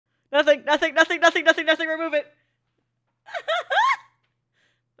Nothing, nothing, nothing, nothing, nothing, nothing, remove it.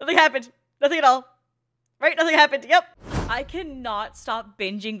 Nothing happened. Nothing at all. Right? Nothing happened. Yep. I cannot stop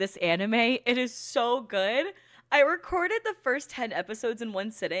binging this anime. It is so good. I recorded the first 10 episodes in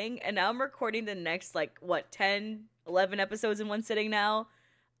one sitting, and now I'm recording the next, like, what, 10, 11 episodes in one sitting now?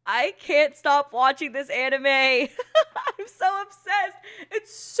 I can't stop watching this anime. I'm so obsessed.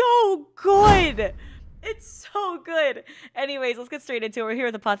 It's so good. It's so good. Anyways, let's get straight into it. We're here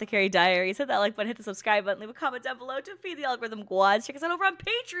with Apothecary Diaries. Hit that like button, hit the subscribe button, leave a comment down below to feed the algorithm quads. Check us out over on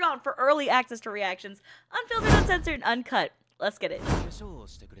Patreon for early access to reactions, unfiltered, uncensored, and uncut. Let's get it.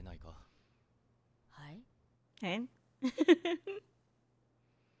 Hey.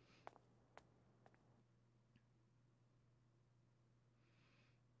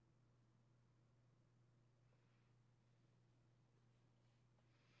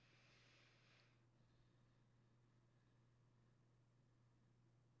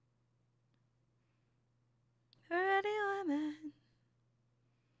 Ready, woman.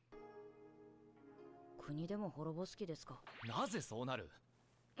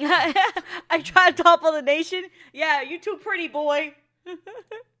 I try to topple the nation? Yeah, you too pretty, boy.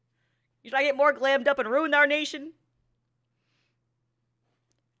 You try to get more glammed up and ruin our nation?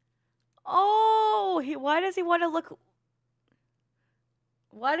 Oh, why does he want to look...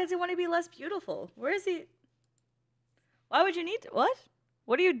 Why does he want to be less beautiful? Where is he? Why would you need to... What?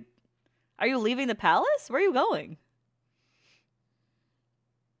 What are you... Are you leaving the palace? Where are you going?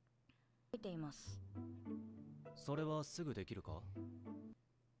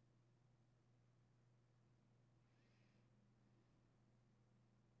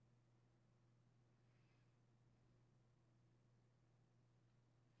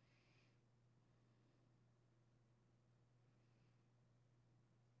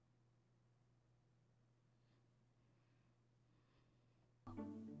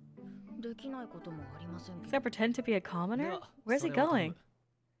 Does that pretend to be a commoner? Where's he going?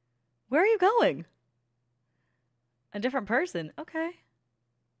 Where are you going? A different person. Okay.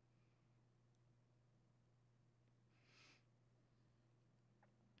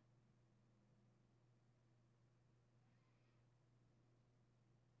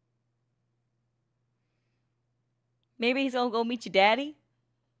 Maybe he's gonna go meet your daddy.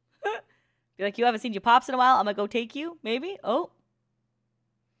 Be like, you haven't seen your pops in a while. I'm gonna go take you. Maybe. Oh.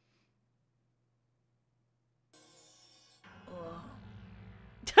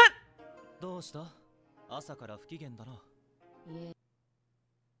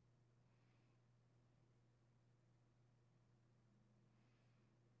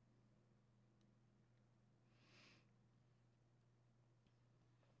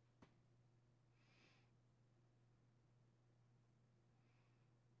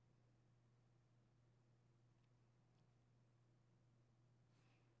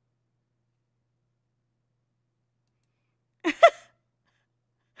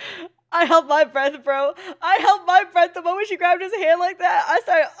 I held my breath, bro. I held my breath the moment she grabbed his hand like that. I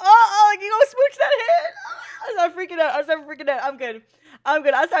started, like, you gonna smooch that hand? I started freaking out. I started freaking out. I'm good. I'm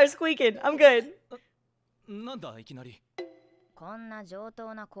good. I started squeaking. I'm good.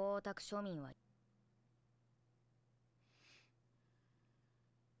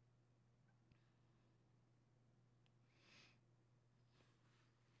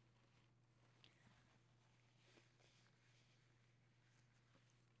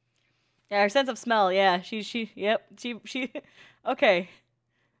 Yeah, her sense of smell. Yeah, yep. She. Okay.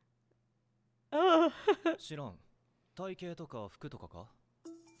 Oh.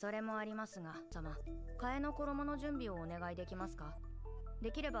 それもありますが、様、替えの衣の準備をお願いできますか？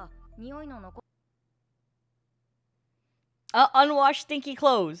できれば匂いの残 Unwashed stinky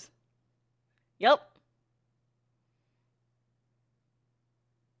clothes. Yep.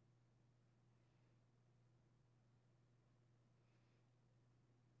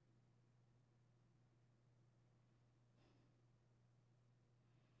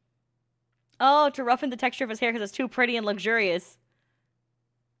 Oh, to roughen the texture of his hair because it's too pretty and luxurious.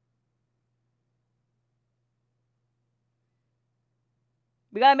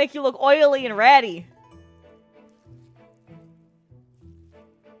 We gotta make you look oily and ratty.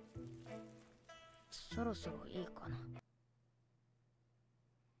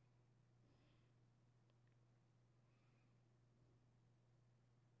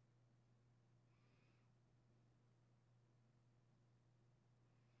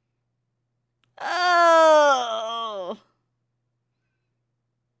 Oh.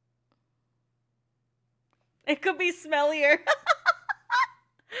 It could be smellier.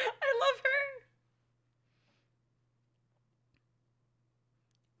 I love her.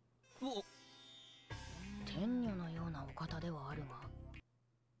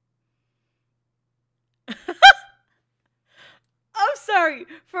 sorry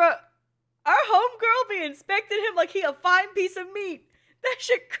for our homegirl being inspecting him like he a fine piece of meat. That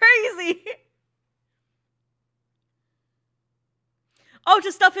shit crazy. Oh,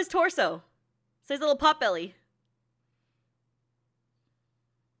 to stuff his torso. So his little pot belly.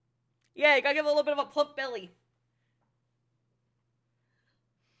 Yeah, you gotta give him a little bit of a plump belly.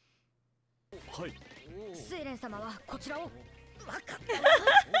 はい。睡蓮様はこちらを。わかったわ。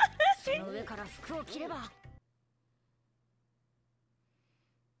その上から服を着れば。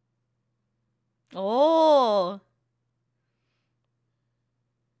おー。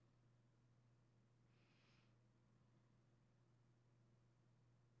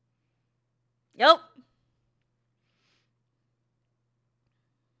Yep.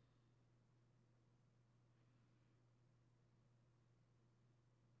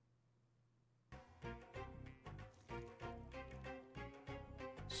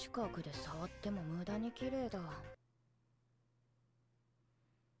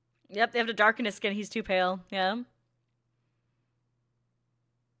 Yep, they have to darken his skin. He's too pale. Yeah.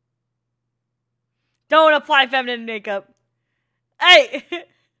 Don't apply feminine makeup. Hey!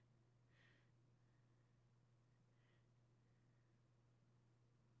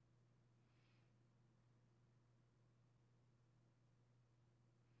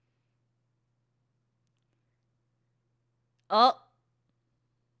 Oh.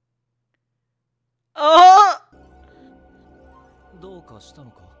 Oh! どうかした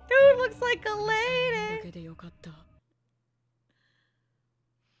のか。 Dude looks like a lady.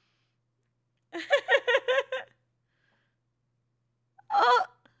 Oh.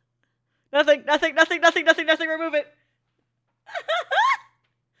 Nothing, nothing, nothing, nothing, nothing, nothing. Remove it.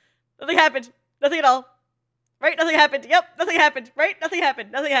 Nothing happened. Nothing at all. Right? Nothing happened. Yep. Nothing happened. Right? Nothing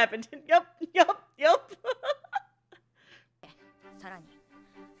happened. Nothing happened. Yep. Yep. Yep. さらに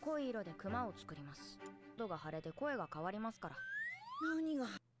濃い色でクマを作ります。度が晴れて声が変わりますから。何が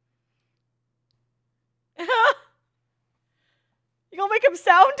You gonna make him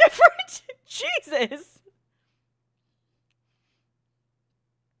sound different? Jesus.「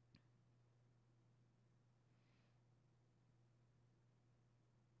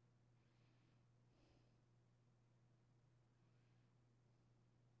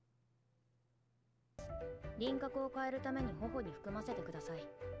輪郭を変えるために頬に含ませてください。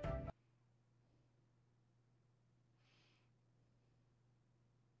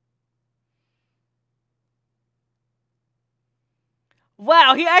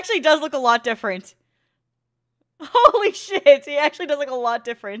 Wow, he actually does look a lot different. Holy shit, he actually does look a lot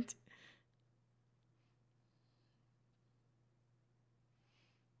different.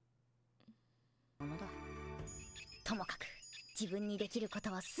 ともかく自分にできるこ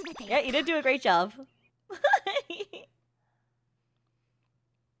とはすべて Yeah, you did do a great job.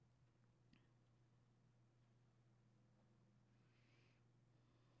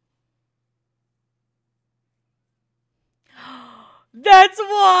 That's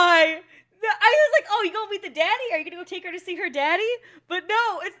why! I was like, oh, you gonna meet the daddy? Are you gonna go take her to see her daddy? But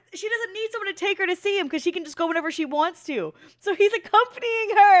no, she doesn't need someone to take her to see him because she can just go whenever she wants to. So he's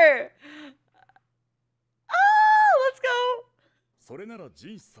accompanying her! Oh, let's go! それなら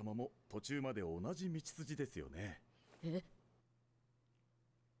ジンス様も途中まで同じ道筋ですよね。え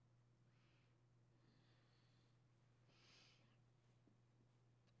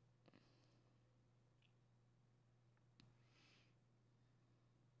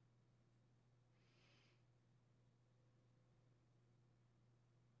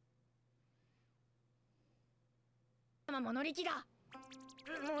もう乗り気だ。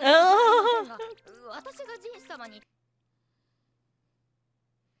私がジンス様に。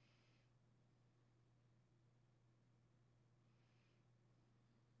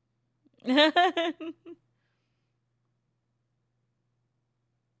お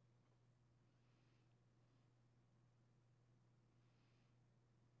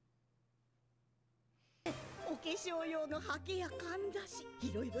化粧用のハケやかんざし、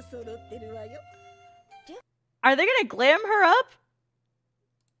いろいろ揃ってるわよ。 Are they gonna glam her up?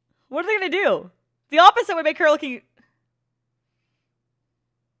 What are they gonna do? The opposite would make her looking...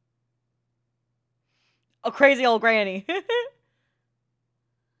 a crazy old granny.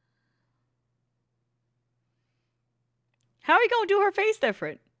 How are you gonna do her face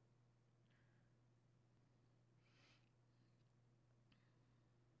different?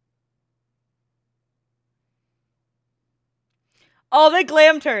 Oh, they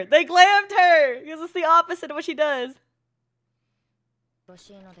glammed her. They glammed her because it's the opposite of what she does. よろ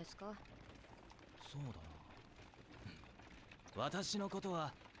しいのですか? そうだな。私のこと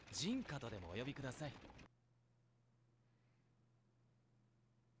はジンカとでもお呼びください。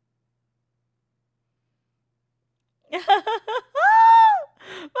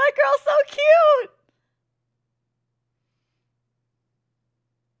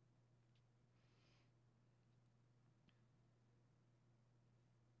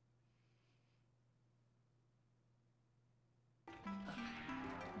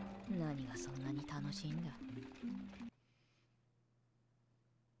何がそんなに楽しいんだ。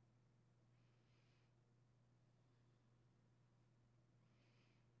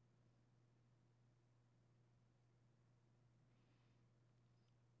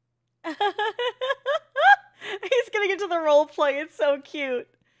He's getting into the role play. It's so cute.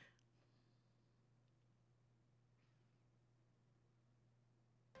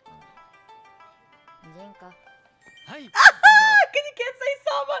 ジンか。はい。 Because you can't say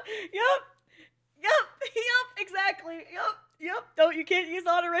Sama. Yup. Yup. Yup. Exactly. Yup. Yup. No, you can't use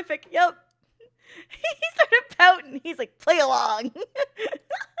honorific. Yup. He started pouting. He's like, play along.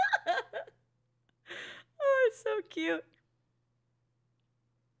 Oh, it's so cute.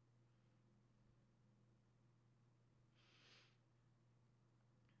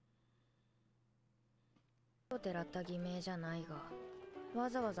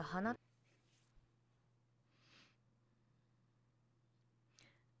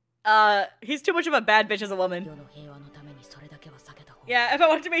 He's too much of a bad bitch as a woman. Yeah, if I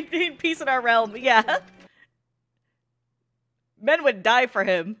wanted to maintain peace in our realm, yeah. Men would die for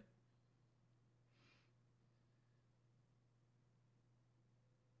him.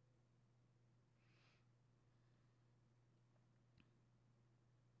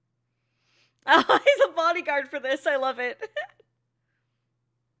 Oh, he's a bodyguard for this. I love it.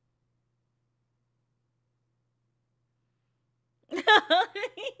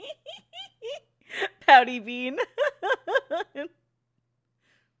 Pouty bean.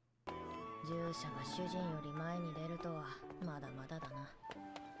 従者が主人より前に出るとはまだまだだな。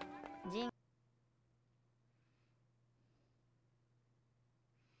ジン。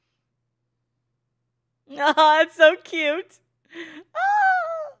Oh, it's so cute. Oh.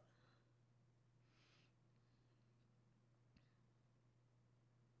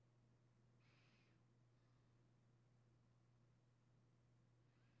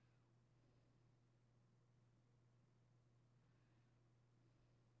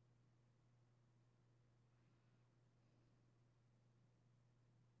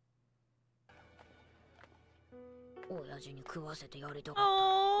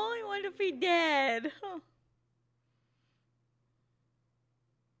 Oh, I want to be dead. Huh.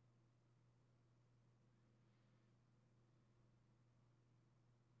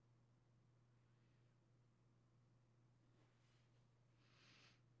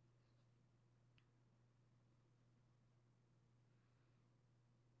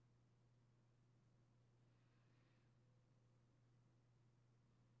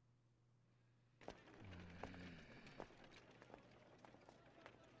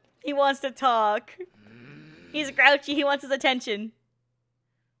 He wants to talk. He's grouchy. He wants his attention.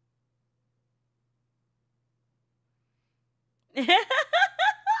 He's such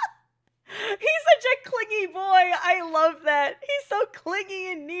a clingy boy. I love that. He's so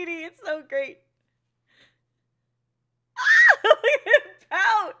clingy and needy. It's so great. Look at him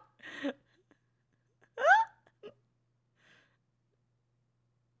pout.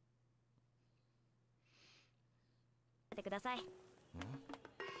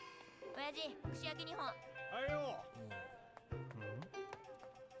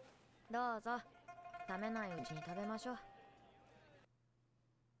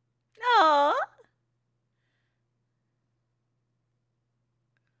 Aww.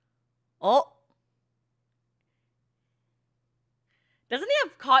 Oh. Doesn't he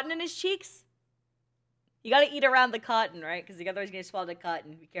have cotton in his cheeks? You gotta eat around the cotton, right? Because otherwise you're gonna swallow the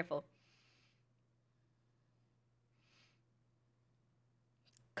cotton. Be careful.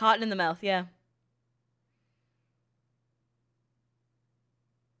 Cotton in the mouth, yeah.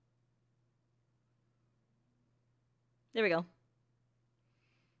 There we go.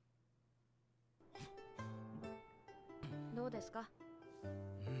 どうですか。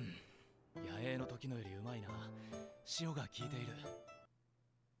野営の時のよりうまいな。塩が効いている。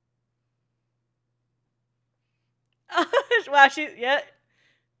Wow, yeah.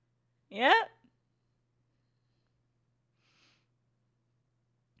 Yeah.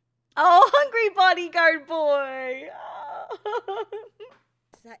 Oh, hungry bodyguard boy. Oh.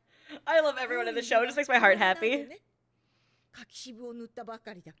 I love everyone in the show. It just makes my heart happy.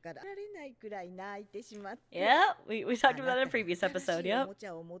 Yeah, we talked about that in a previous episode, yep.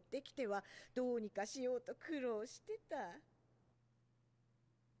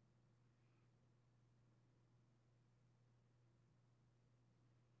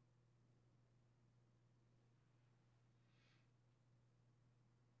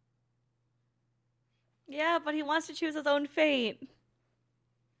 Yeah, but he wants to choose his own fate.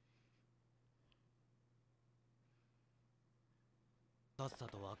 さっさ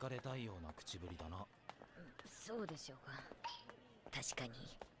と別れたいような口ぶりだな。そうでしょうか。確かに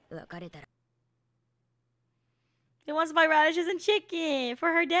別れたら He wants to buy radishes and chicken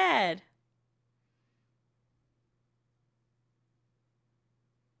for her dad.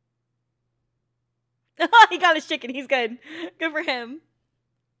 He got his chicken. He's good. Good for him.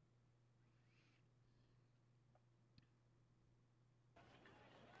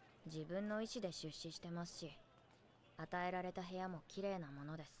 自分の意思で出資してますし、与えられた部屋も綺麗なも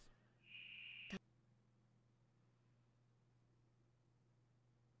のです。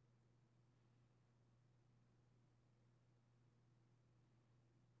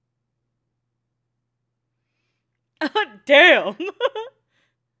Damn.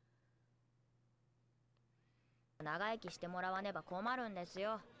 長生きしてもらわねば困るんです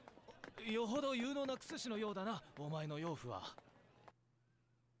よ。よほど有能なクス氏のようだな、お前の養父は。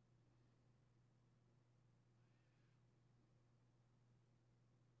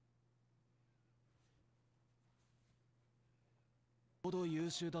ほど優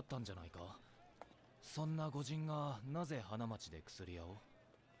秀だったんじゃないか。そんな御仁がなぜ花町で薬屋を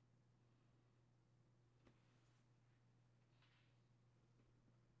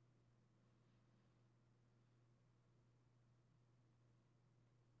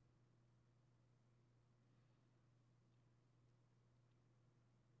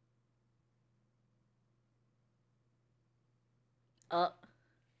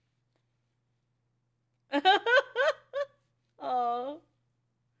？Oh.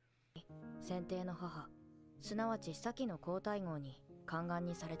 先帝の母、すなわち先の皇太后に宦官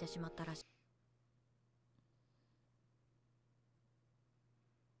にされてしまったらしい。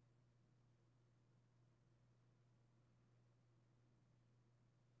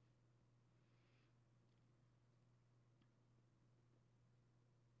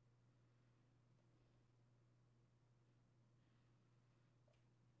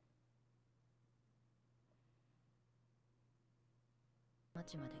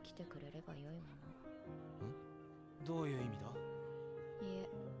町まで来てくれればよいもの。どういう意味だ？いえ。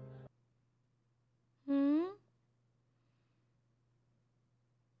Hmm?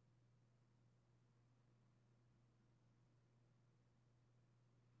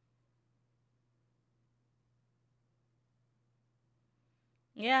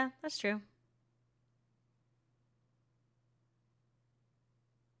 Yeah, that's true.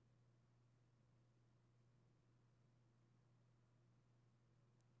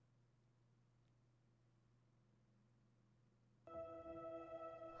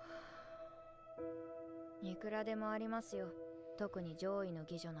 いくらでもありますよ。特に上位の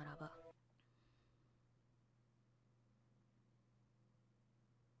妓女ならば。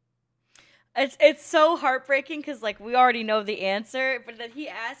It's so heartbreaking because like we already know the answer, but then he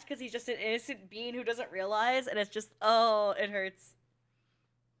asked because he's just an innocent being who doesn't realize, and it's just oh, it hurts.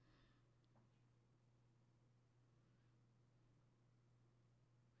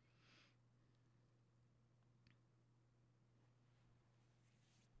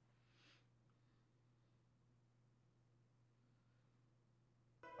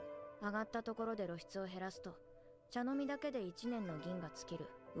 上がったところで露出を減らすと、茶飲みだけで1年の銀が尽きる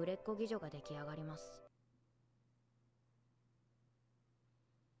売れっ子妓女が出来上がります。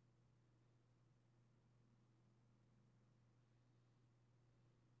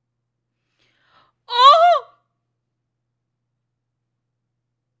Oh!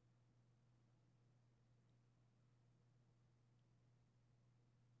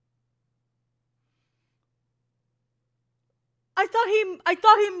 I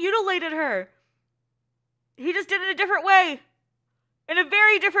thought he mutilated her. He just did it a different way. In a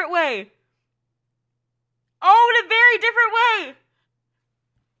very different way. Oh, in a very different way.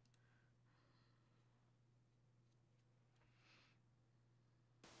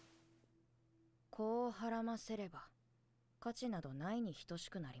 こうはらませれば、価値などないに等し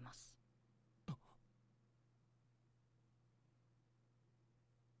くなります。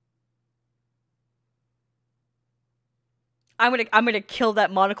I'm gonna kill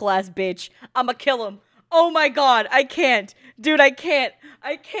that monocle ass bitch. I'm gonna kill him. Oh my god, I can't. Dude, I can't.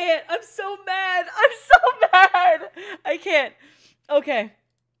 I can't. I'm so mad. I'm so mad. I can't. Okay.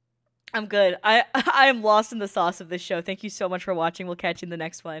 I'm good. I am lost in the sauce of this show. Thank you so much for watching. We'll catch you in the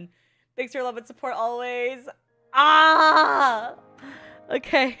next one. Thanks for your love and support always. Ah!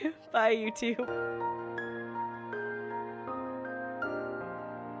 Okay. Bye, YouTube.